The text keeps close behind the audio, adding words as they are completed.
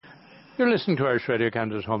You're listening to Irish Radio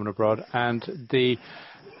Canada's Home and Abroad, and the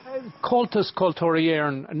Cultus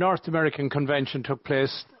Culturiae North American Convention took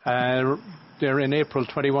place there in April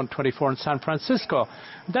 21-24 in San Francisco.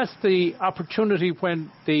 That's the opportunity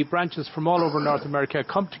when the branches from all over North America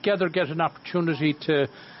come together, get an opportunity to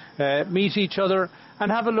meet each other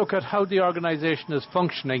and have a look at how the organisation is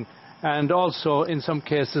functioning, and also in some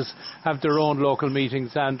cases have their own local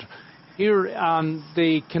meetings. And here on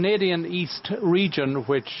the Canadian East region,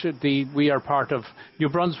 which we are part of, New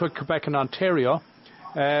Brunswick, Quebec and Ontario,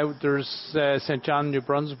 there's St. John, New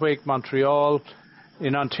Brunswick, Montreal.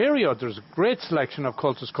 In Ontario, there's a great selection of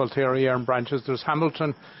Cultus Culturiae branches. There's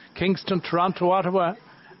Hamilton, Kingston, Toronto, Ottawa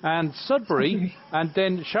and Sudbury. And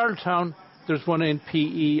then Charlottetown, there's one in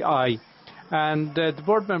PEI. And the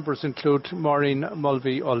board members include Maureen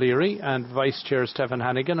Mulvey O'Leary and Vice Chair Stephen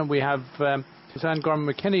Hannigan. And we have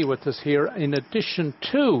Gorman-McKinney with us here, in addition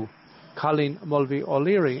to Colleen Mulvey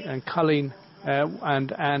O'Leary. And Colleen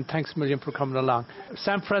and Anne, thanks a million for coming along.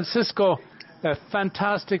 San Francisco, a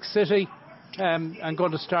fantastic city. I'm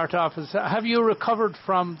going to start off. Have you recovered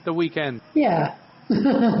from the weekend? Yeah.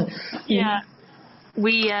 Yeah.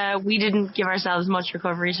 We didn't give ourselves much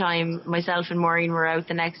recovery time. Myself and Maureen were out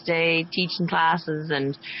the next day teaching classes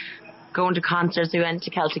and going to concerts. We went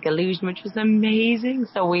to Celtic Illusion, which was amazing.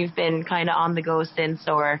 So we've been kind of on the go since,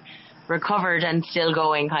 so we're recovered and still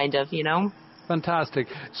going, kind of, you know. Fantastic.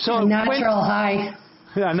 So a natural high.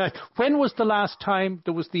 Yeah, when was the last time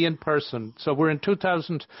there was the in-person? So we're in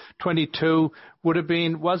 2022.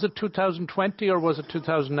 Was it 2020 or was it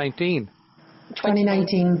 2019?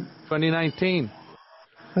 2019. 2019. It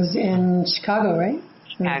was in Chicago, right?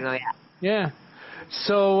 Chicago, yeah. Yeah.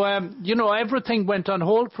 So, everything went on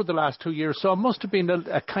hold for the last 2 years. So it must have been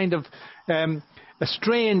a kind of a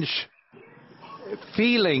strange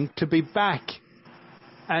feeling to be back.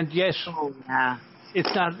 And yet... Oh, yeah.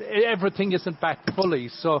 It's not, everything isn't back fully,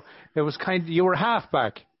 so it was you were half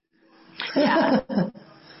back. Yeah.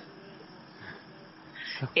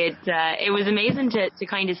 It was amazing to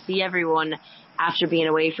kind of see everyone after being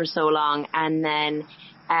away for so long, and then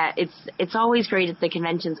it's always great at the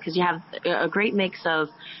conventions because you have a great mix of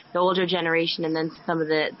the older generation and then some of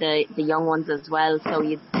the young ones as well. So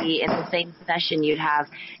you'd see in the same session you'd have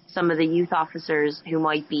some of the youth officers who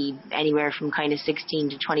might be anywhere from kind of 16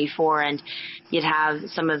 to 24, and you'd have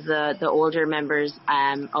some of the older members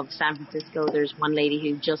of San Francisco. There's one lady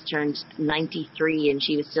who just turned 93 and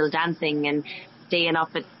she was still dancing and staying up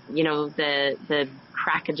at, the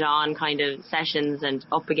crack of dawn kind of sessions and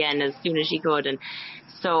up again as soon as she could. And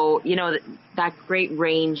so, that great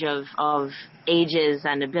range of ages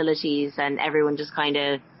and abilities, and everyone just kind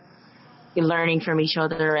of learning from each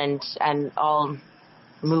other and all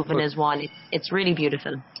moving as one. It's really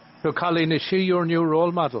beautiful. So, Colleen, is she your new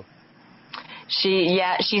role model?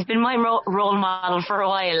 She's been my role model for a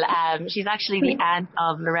while. She's actually the aunt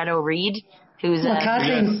of Loretto Reed, who's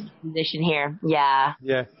a musician here. Yeah.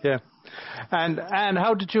 Yeah, yeah. And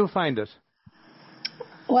how did you find it?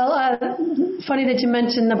 Well, funny that you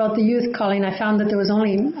mentioned about the youth, Colleen. I found that there was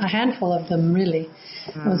only a handful of them, really.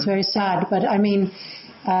 It was very sad. But,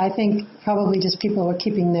 I think probably just people were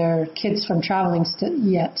keeping their kids from traveling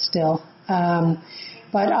still.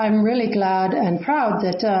 But I'm really glad and proud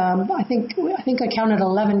that I think I counted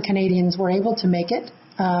 11 Canadians were able to make it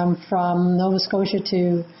from Nova Scotia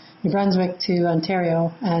to New Brunswick to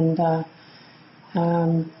Ontario. And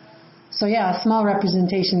so, yeah, a small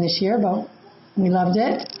representation this year, but we loved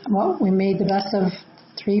it. Well, we made the best of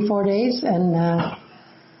 3-4 days, and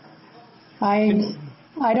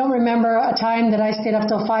I don't remember a time that I stayed up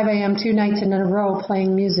till 5 a.m. 2 nights in a row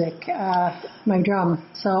playing music, my drum.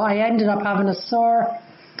 So I ended up having a sore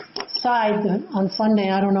side on Sunday.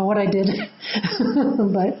 I don't know what I did,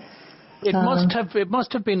 but it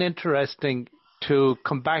must have been interesting to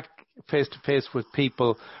come back face to face with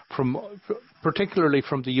people particularly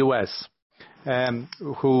from the US,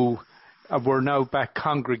 who were now back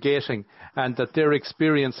congregating, and that their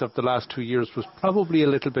experience of the last 2 years was probably a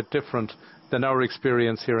little bit different than our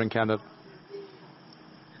experience here in Canada.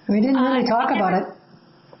 We didn't really talk about it.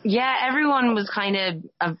 Yeah, everyone was kind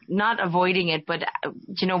of not avoiding it, but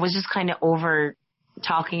was just kind of over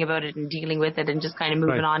talking about it and dealing with it, and just kind of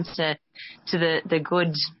moving on to the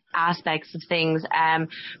good aspects of things.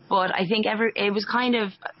 But I think it was kind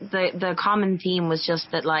of the common theme was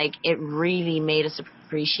just that, like, it really made us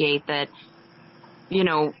appreciate that,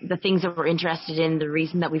 the things that we're interested in, the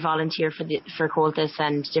reason that we volunteer for Cultus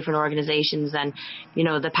and different organizations, and,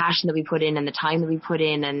 the passion that we put in and the time that we put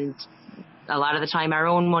in, and a lot of the time our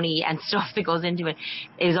own money and stuff that goes into it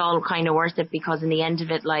is all kind of worth it, because in the end of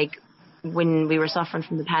it, like, when we were suffering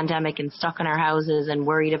from the pandemic and stuck in our houses and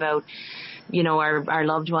worried about, our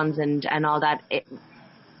loved ones and all that,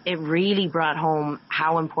 it really brought home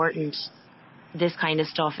how important this kind of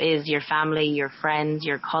stuff is. Your family, your friends,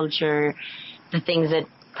 your culture, the things that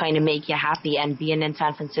kind of make you happy. And being in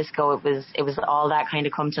San Francisco, it was all that kind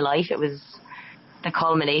of come to life. It was the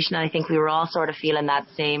culmination. And I think we were all sort of feeling that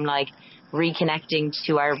same, like, reconnecting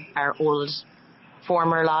to our old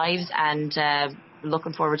former lives and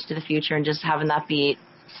looking forward to the future and just having that be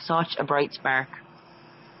such a bright spark.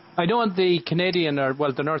 I know in the Canadian,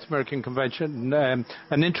 the North American Convention,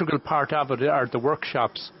 an integral part of it are the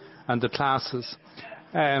workshops and the classes.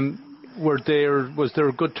 Was there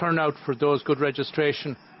a good turnout for those, good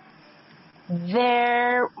registration?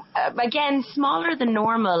 They're, again, smaller than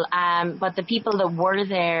normal, but the people that were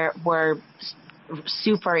there were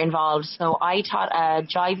super involved. So I taught a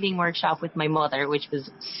jiving workshop with my mother, which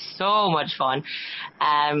was so much fun.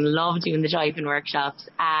 Loved doing the jiving workshops.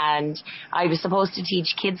 And I was supposed to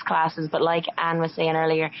teach kids classes, but like Anne was saying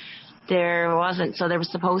earlier, there wasn't. So there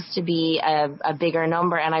was supposed to be a bigger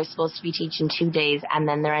number, and I was supposed to be teaching 2 days, and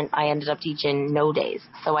then I ended up teaching no days.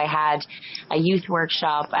 So I had a youth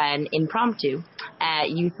workshop, an impromptu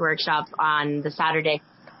youth workshop on the Saturday,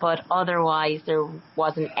 but otherwise there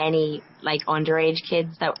wasn't any like underage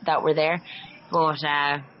kids that were there. But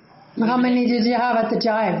how many did you have at the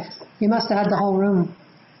Jive? You must have had the whole room.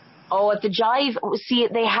 Oh, at the Jive, see,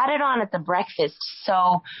 they had it on at the breakfast.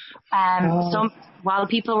 So while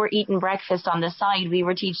people were eating breakfast on the side, we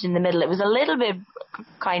were teaching in the middle. It was a little bit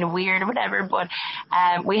kind of weird or whatever, but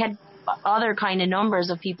we had other kind of numbers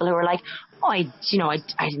of people who were like, I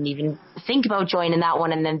didn't even think about joining that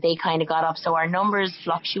one, and then they kind of got up. So our numbers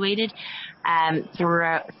fluctuated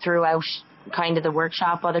throughout kind of the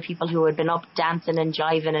workshop. Other people who had been up dancing and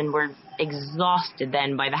jiving and were exhausted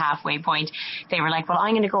then by the halfway point, they were like, well,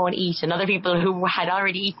 I'm going to go and eat. And other people who had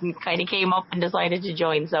already eaten kind of came up and decided to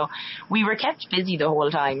join. So we were kept busy the whole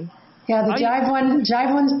time. Yeah, the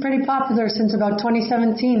Jive one's pretty popular since about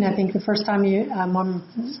 2017, I think, the first time Mum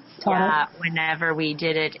taught it. Yeah, whenever we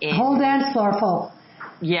did it. The whole dance floor full.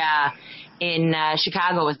 Yeah, in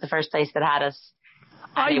Chicago was the first place that had us.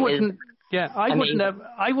 I wouldn't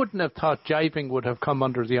have thought jiving would have come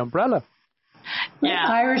under the umbrella. Yeah.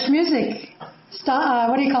 Irish music.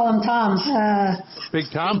 What do you call him, Tom? Big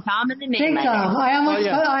Tom? Big Tom in the name. Big Tom.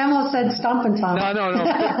 I almost said Stompin' Tom.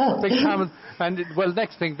 No. Big Tom. And,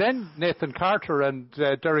 next thing then, Nathan Carter and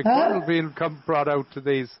Derek Buttle being brought out to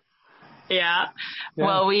these. Yeah.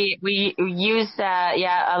 Well, we used,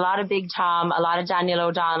 a lot of Big Tom, a lot of Daniel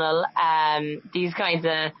O'Donnell, these kinds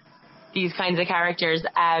of characters.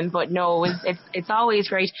 But no, it's always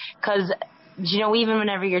great because, even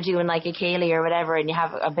whenever you're doing like a ceilidh or whatever, and you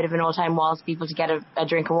have a bit of an old time waltz, people to get a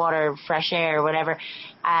drink of water, fresh air, or whatever.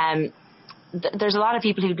 There's a lot of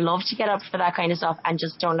people who'd love to get up for that kind of stuff and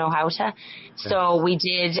just don't know how to. So we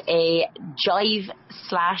did a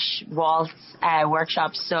jive/waltz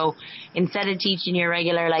workshop. So instead of teaching your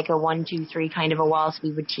regular like a 1, 2, 3 kind of a waltz,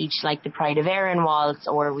 we would teach like the Pride of Erin waltz,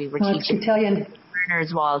 or we would teach Cotillion.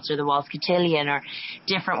 Turner's waltz or the waltz cotillion or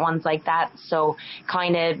different ones like that. So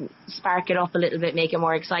kind of spark it up a little bit, make it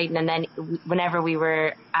more exciting. And then whenever we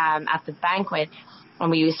were at the banquet, when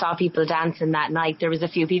we saw people dancing that night, there was a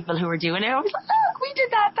few people who were doing it. I was like, look, we did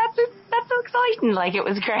that. That's so exciting. Like, it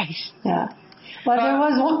was great. Yeah. Well,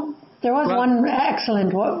 there was one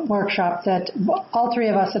excellent workshop that all three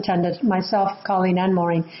of us attended, myself, Colleen, and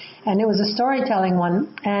Maureen, and it was a storytelling one.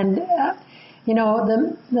 And,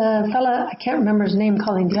 the fella, I can't remember his name,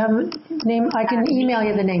 Colleen. Do you have a name? I can email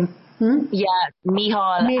you the name. Yeah,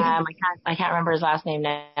 Mihal. I can't remember his last name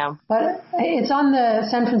now. But it's on the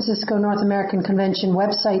San Francisco North American Convention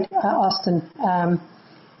website, Austin.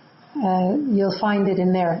 You'll find it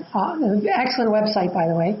in there. Excellent website, by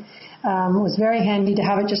the way. It was very handy to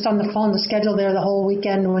have it just on the phone to schedule there the whole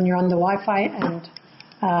weekend when you're on the Wi-Fi and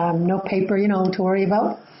no paper, to worry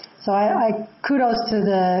about. So I kudos to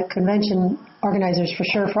the convention organizers for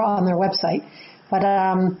sure for on their website. But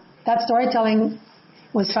that storytelling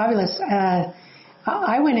was fabulous.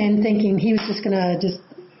 I went in thinking he was just going to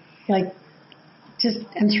just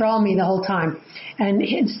enthrall me the whole time. And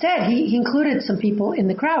instead, he included some people in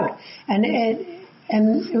the crowd. And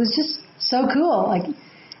it was just so cool.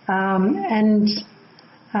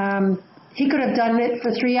 He could have done it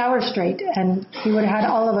for 3 hours straight, and he would have had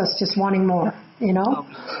all of us just wanting more,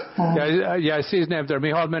 I see his name there,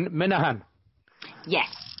 Mihal Minahan. Yes.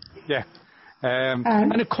 Yeah.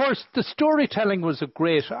 And of course, the storytelling was a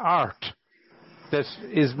great art that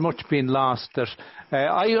is much being lost. That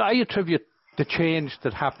I attribute the change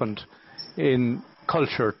that happened in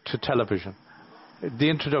culture to television. the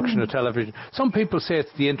introduction of television. Some people say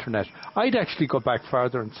it's the internet. I'd actually go back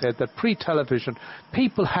further and say that pre-television,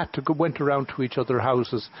 people had to went around to each other's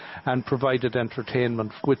houses and provided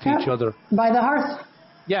entertainment with each other. By the hearth.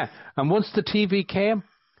 Yeah, and once the TV came,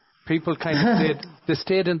 people kind of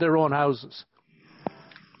stayed in their own houses.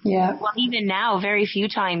 Yeah. Well, even now, very few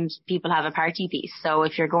times people have a party piece. So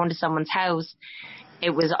if you're going to someone's house, it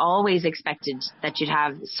was always expected that you'd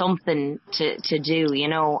have something to do, you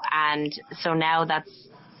know, and so now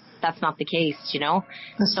that's not the case, you know.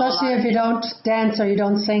 Especially if you don't dance or you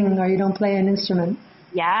don't sing or you don't play an instrument.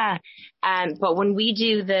 Yeah, but when we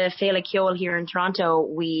do the Féile Ceol here in Toronto,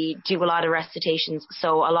 we do a lot of recitations.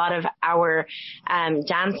 So a lot of our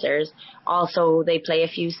dancers also, they play a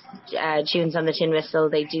few tunes on the tin whistle.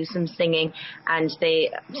 They do some singing, and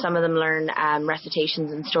some of them learn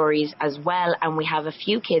recitations and stories as well. And we have a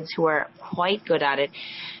few kids who are quite good at it.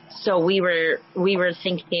 So we were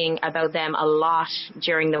thinking about them a lot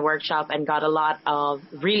during the workshop and got a lot of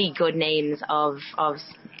really good names of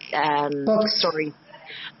stories.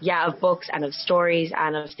 Yeah, of books and of stories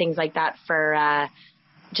and of things like that for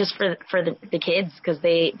the kids, because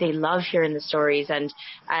they love hearing the stories. And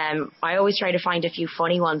I always try to find a few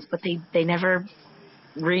funny ones, but they never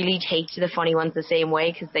really take to the funny ones the same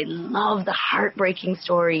way, because they love the heartbreaking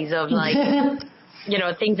stories of like you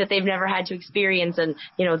know, things that they've never had to experience, and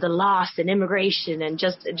you know, the loss and immigration, and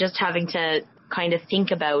just having to kind of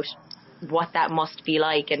think about what that must be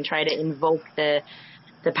like and try to invoke the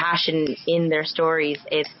passion in their stories.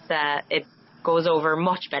 It goes over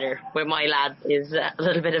much better with my lad is a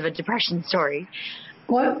little bit of a depression story.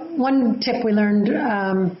 One tip we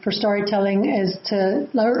learned for storytelling is to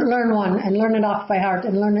learn one and learn it off by heart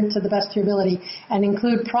and learn it to the best of your ability, and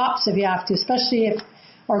include props if you have to, especially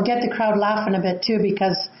or get the crowd laughing a bit too,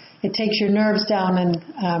 because it takes your nerves down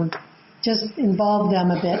and just involve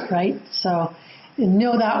them a bit, right? So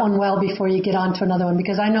know that one well before you get on to another one,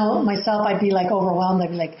 because I know myself, I'd be like overwhelmed.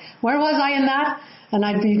 I'd be like, where was I in that? And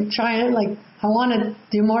I'd be trying, like, I want to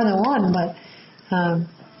do more than one, but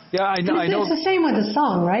yeah, I know. It's the same with the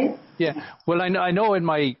song, right? Yeah, well, I know in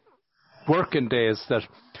my working days that,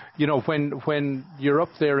 you know, when you're up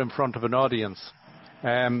there in front of an audience,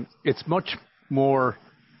 it's much more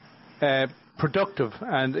productive,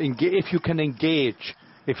 and if you can engage,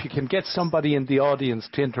 if you can get somebody in the audience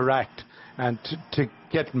to interact and to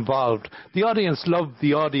get involved. The audience love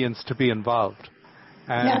the audience to be involved.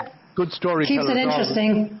 Yeah. Good storytellers. Keeps it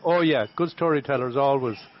interesting. Good storytellers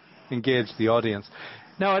always engage the audience.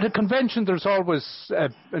 Now, at a convention, there's always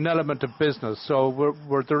an element of business. So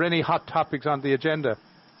were there any hot topics on the agenda?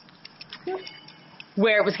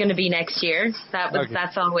 Where it was going to be next year.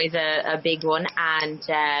 That's always a big one. And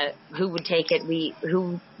who would take it?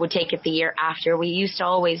 Who would take it the year after? We used to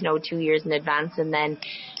always know 2 years in advance, and then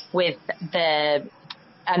with the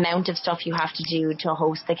amount of stuff you have to do to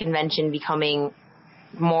host the convention becoming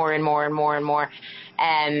more and more and more and more,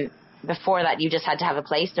 before that you just had to have a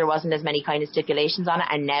place. There wasn't as many kind of stipulations on it,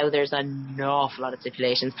 and now there's an awful lot of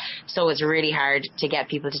stipulations. So it's really hard to get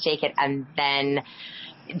people to take it, and then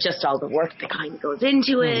just all the work that kind of goes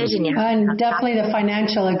into it. And definitely the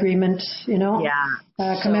financial agreement, you know,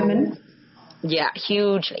 commitment. Yeah,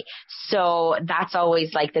 hugely. So that's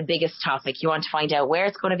always like the biggest topic. You want to find out where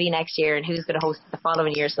it's going to be next year and who's going to host it the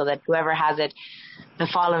following year, so that whoever has it the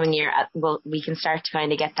following year, we can start to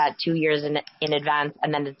kind of get that 2 years in advance,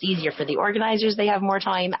 and then it's easier for the organizers. They have more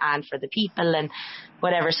time, and for the people and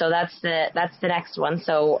whatever. So that's the next one.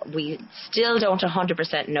 So we still don't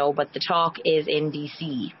 100% know, but the talk is in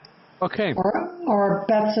DC. Okay. Or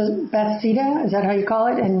Bethesda, is that how you call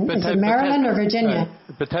it? And is it Maryland or Virginia?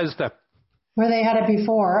 Bethesda. Where they had it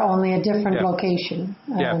before, only a different location.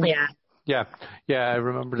 Yeah, I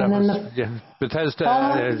remember that.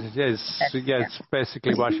 Bethesda it's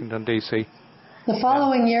basically Washington, D.C. The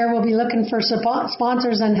following year, we'll be looking for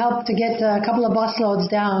sponsors and help to get a couple of busloads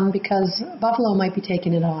down, because Buffalo might be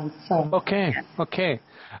taking it on. So Okay.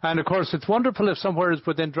 And, of course, it's wonderful if somewhere is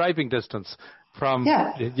within driving distance from,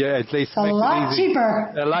 at least a lot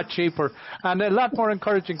cheaper. A lot cheaper, and a lot more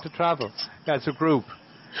encouraging to travel as a group.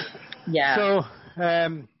 Yeah.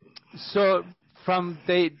 So from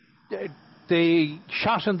the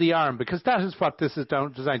shot in the arm, because that is what this is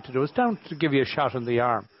designed to do. It's down to give you a shot in the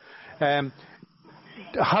arm.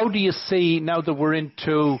 How do you see, now that we're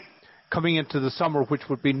coming into the summer, which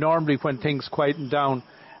would be normally when things quieten down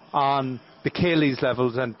on the Cayley's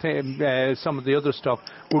levels and some of the other stuff,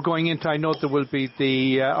 we're going into, I know there will be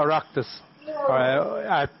the Oireachtas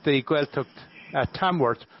at the Gaeltacht at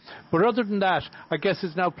Tamworth. But other than that, I guess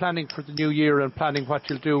it's now planning for the new year and planning what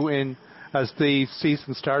you'll do as the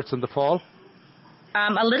season starts in the fall.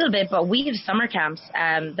 A little bit, but we have summer camps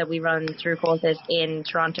that we run through Coltis in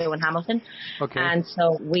Toronto and Hamilton. Okay. And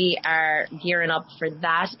so we are gearing up for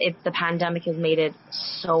that. The pandemic has made it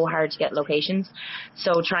so hard to get locations.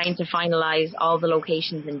 So trying to finalize all the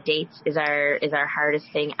locations and dates is our hardest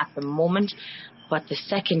thing at the moment. But the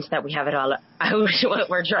second that we have it all out,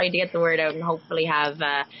 we're trying to get the word out and hopefully have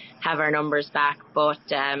our numbers back. But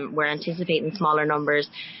we're anticipating smaller numbers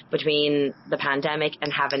between the pandemic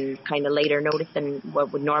and having kind of later notice than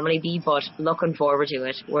what would normally be. But looking forward to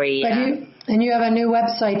it. And you have a new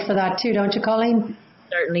website for that too, don't you, Colleen?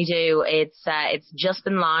 Certainly do. It's just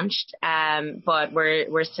been launched, but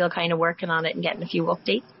we're still kind of working on it and getting a few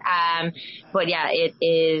updates. But yeah, it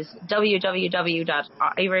is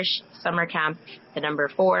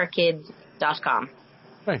www.irishsummercamp4kids.com.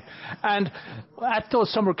 Right. And at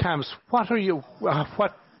those summer camps, what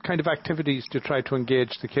kind of activities do you try to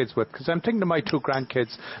engage the kids with? Because I'm thinking of my 2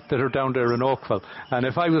 grandkids that are down there in Oakville, and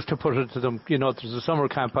if I was to put it to them, there's a summer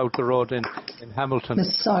camp out the road in Hamilton,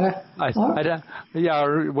 Mississauga,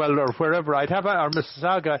 or wherever, or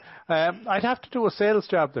Mississauga, I'd have to do a sales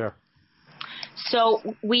job there. So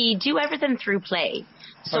we do everything through play.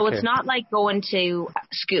 So It's not like going to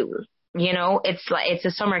school. It's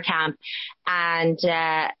a summer camp, and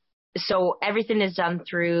so everything is done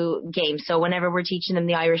through games. So whenever we're teaching them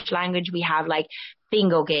the Irish language, we have like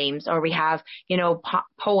bingo games, or we have,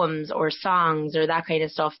 poems or songs or that kind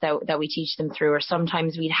of stuff that we teach them through. Or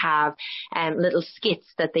sometimes we'd have little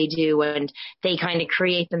skits that they do, and they kind of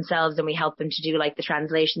create themselves, and we help them to do like the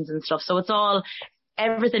translations and stuff. So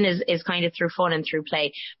everything is kind of through fun and through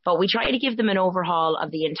play, but we try to give them an overhaul of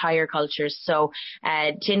the entire cultures. So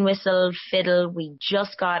tin whistle, fiddle, we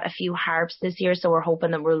just got a few harps this year, so we're hoping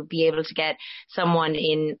that we'll be able to get someone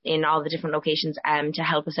in all the different locations to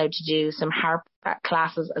help us out to do some harp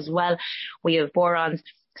classes as well. We have borons.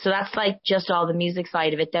 So that's like just all the music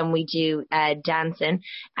side of it. Then we do dancing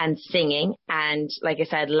and singing, and like I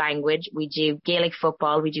said, language. We do Gaelic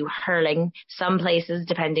football. We do hurling. Some places,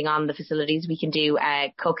 depending on the facilities, we can do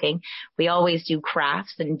cooking. We always do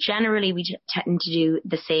crafts, and generally we tend to do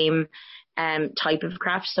the same type of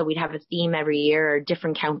crafts. So we'd have a theme every year, or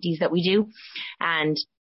different counties that we do, and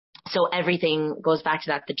so everything goes back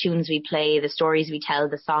to that. The tunes we play, the stories we tell,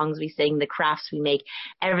 the songs we sing, the crafts we make,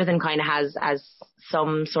 everything kind of has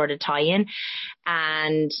some sort of tie-in.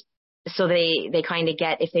 And so they kind of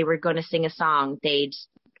get, if they were going to sing a song, they'd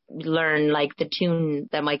learn like the tune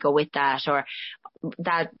that might go with that, or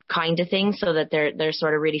that kind of thing, so that they're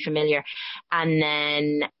sort of really familiar. And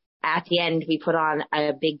then at the end, we put on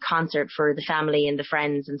a big concert for the family and the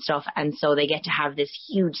friends and stuff. And so they get to have this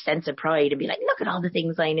huge sense of pride and be like, look at all the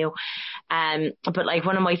things I knew. But like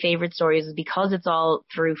one of my favorite stories is, because it's all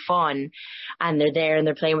through fun and they're there and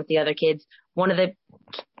they're playing with the other kids. One of the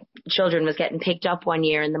children was getting picked up one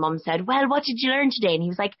year, and the mum said, well, what did you learn today? And he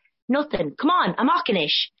was like, nothing. Come on, I'm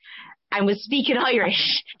Auchinish. And was speaking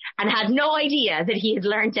Irish and had no idea that he had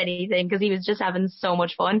learned anything, because he was just having so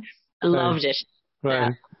much fun. Loved it.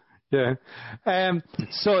 Right. Yeah.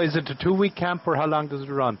 So is it a 2-week camp, or how long does it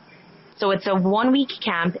run? So it's a 1-week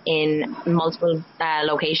camp in multiple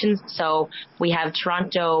locations. So we have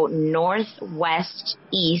Toronto North, West,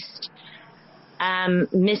 East,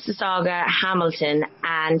 Mississauga, Hamilton,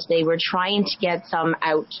 and they were trying to get some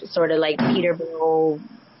out sort of like Peterborough,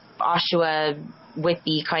 Oshawa,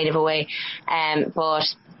 Whitby kind of a way. But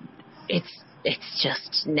it's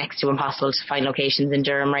just next to impossible to find locations in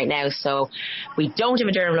Durham right now. So we don't have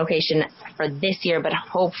a Durham location for this year, but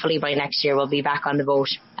hopefully by next year we'll be back on the boat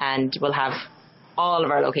and we'll have all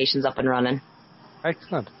of our locations up and running.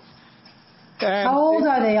 Excellent. How old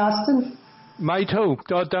are they, Austin? My 2.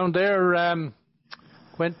 Down there,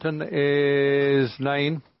 Quentin is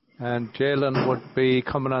 9 and Jalen would be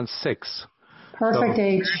coming on 6. Perfect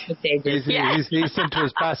age. He's into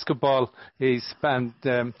his basketball. He's spent...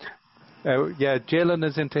 Jalen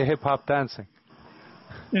is into hip-hop dancing.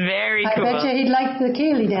 Very cool. I bet you he'd like the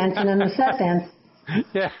Keeley dancing and the set dance.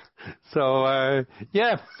 Yeah. So,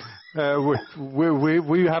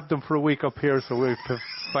 we have them for a week up here, so we have to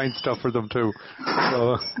find stuff for them too.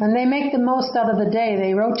 So. And they make the most out of the day.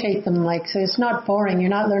 They rotate them, so it's not boring.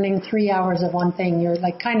 You're not learning 3 hours of one thing. You're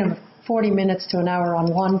like kind of 40 minutes to an hour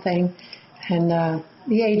on one thing. And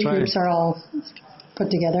the age groups are all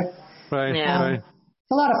put together. Right, right.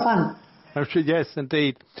 It's a lot of fun. I'm sure, yes,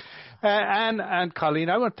 indeed. And Colleen,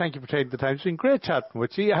 I want to thank you for taking the time. It's been great chatting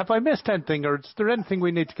with you. Have I missed anything, or is there anything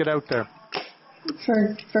we need to get out there?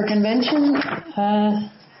 For convention?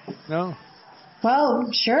 No. Well,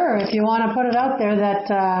 sure. If you want to put it out there that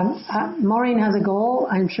Maureen has a goal,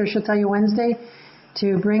 I'm sure she'll tell you Wednesday,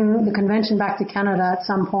 to bring the convention back to Canada at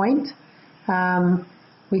some point.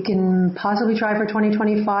 We can possibly try for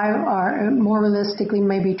 2025 or more realistically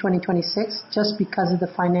maybe 2026 just because of the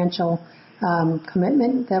financial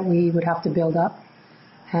commitment that we would have to build up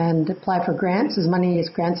and apply for grants, as many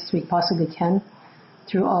grants as we possibly can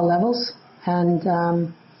through all levels.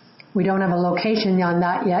 And we don't have a location on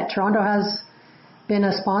that yet. Toronto has been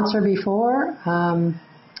a sponsor before.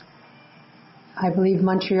 I believe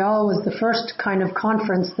Montreal was the first kind of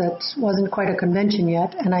conference that wasn't quite a convention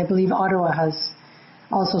yet, and I believe Ottawa has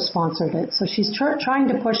also sponsored it. So she's trying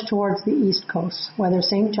to push towards the East Coast, whether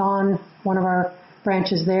St. John, one of our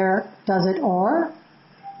branches there, does it, or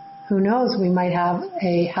who knows, we might have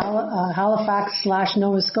a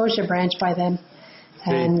Halifax/Nova Scotia branch by then.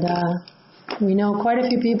 And we know quite a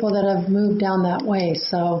few people that have moved down that way.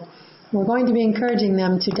 So we're going to be encouraging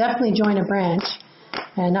them to definitely join a branch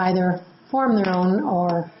and either form their own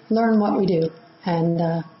or learn what we do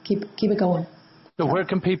and keep it going. So where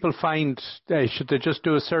can people find, should they just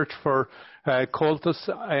do a search for Coltus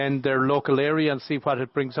in their local area and see what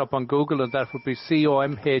it brings up on Google, and that would be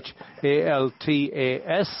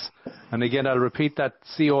COMHALTAS. And again, I'll repeat that,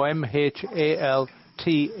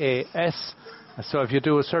 COMHALTAS. So if you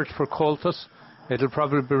do a search for Coltus, it'll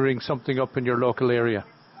probably bring something up in your local area.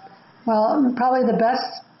 Well, probably the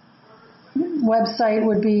best website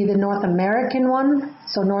would be the North American one,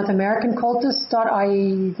 so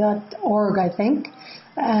northamericancultus.ie.org, I think.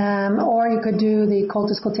 Or you could do the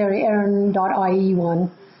cultusculteriaerin.ie one.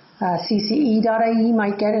 CCE.ie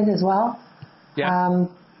might get it as well. Yeah.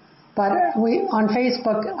 But we on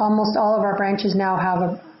Facebook, almost all of our branches now have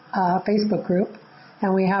a Facebook group,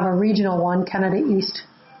 and we have a regional one, Canada East,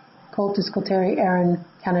 Cultus Culteri Erin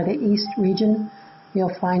Canada East region.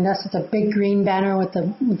 You'll find us. It's a big green banner with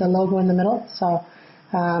the logo in the middle. So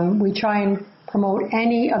we try and promote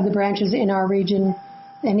any of the branches in our region,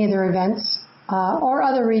 any of their events, or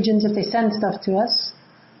other regions if they send stuff to us.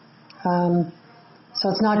 So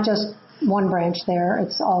it's not just one branch there.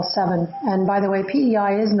 It's all 7. And by the way,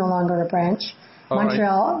 PEI is no longer a branch.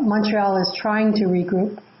 Montreal is trying to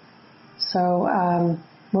regroup. So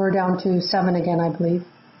we're down to 7 again, I believe.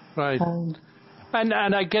 Right. And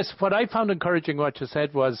I guess what I found encouraging what you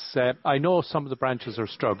said was I know some of the branches are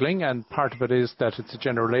struggling, and part of it is that it's a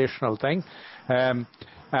generational thing.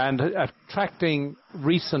 And attracting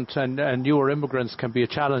recent and newer immigrants can be a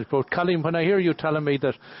challenge. But Colleen, when I hear you telling me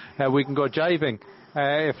that we can go jiving,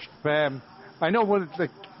 I know when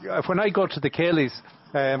I go to the Cayleys,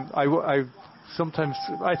 sometimes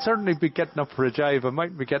I'd certainly be getting up for a jive. I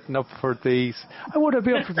might be getting up for these. I would have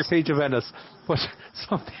been up for the Siege of Venice, but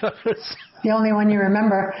some of the others. The only one you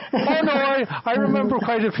remember. Oh no, I remember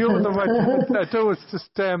quite a few of them. I do. It's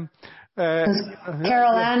just. Carol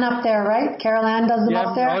Ann up there, right? Carol Ann does them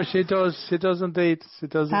up there. Oh, she does. She does indeed. She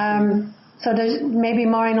does. So maybe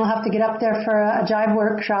Maureen will have to get up there for a jive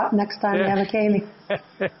workshop next time we have a Caylee.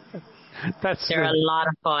 They're a lot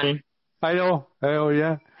of fun. I know.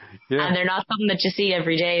 Yeah. Yeah. And they're not something that you see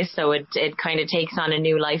every day, so it kind of takes on a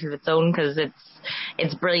new life of its own, because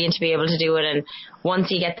it's brilliant to be able to do it. And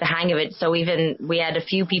once you get the hang of it, so even we had a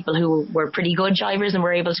few people who were pretty good jivers and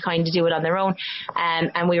were able to kind of do it on their own,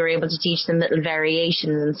 and we were able to teach them little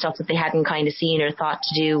variations and stuff that they hadn't kind of seen or thought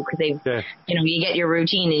to do, because you get your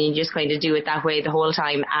routine and you just kind of do it that way the whole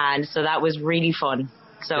time, and so that was really fun.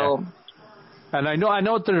 So. Yeah. And I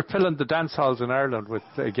know they're filling the dance halls in Ireland with,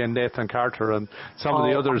 again, Nathan Carter and some of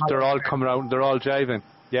the others. They're all coming out and they're all jiving.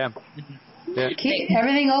 Yeah.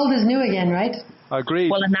 Everything old is new again, right? Agreed.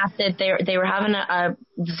 Well, and that's it. They were having the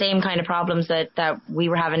same kind of problems that we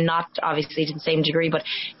were having, not obviously to the same degree, but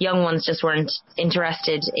young ones just weren't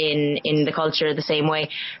interested in the culture the same way.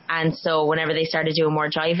 And so whenever they started doing more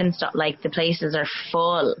jiving stuff, like the places are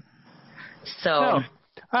full. So. No.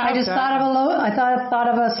 I just thought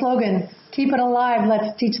of a slogan. Keep it alive.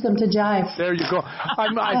 Let's teach them to jive. There you go.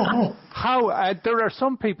 There are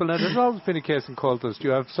some people, and there's always been a case in Coltus.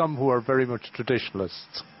 You have some who are very much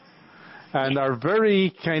traditionalists, and are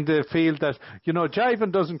very kind of feel that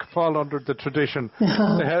jiving doesn't fall under the tradition.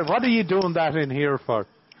 What are you doing that in here for?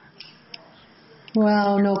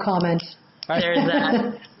 Well, no comment.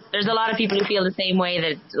 There's a lot of people who feel the same way,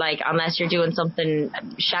 that like unless you're doing something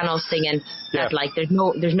Shannon singing, that like there's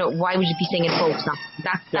no why would you be singing folk songs?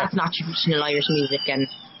 That's not traditional Irish music. And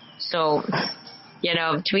so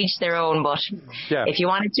to each their own, but if you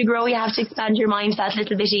want it to grow, you have to expand your mind that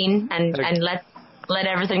little bit in and let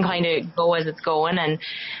everything kind of go as it's going, and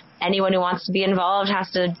anyone who wants to be involved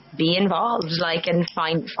has to be involved, like, and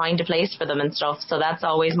find a place for them and stuff. So that's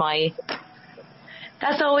always my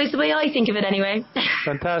That's always the way I think of it anyway.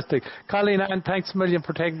 Fantastic. Colleen, and thanks a million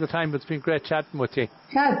for taking the time. It's been great chatting with you.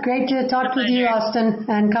 Yeah, great to talk with you, Austin,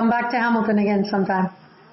 and come back to Hamilton again sometime.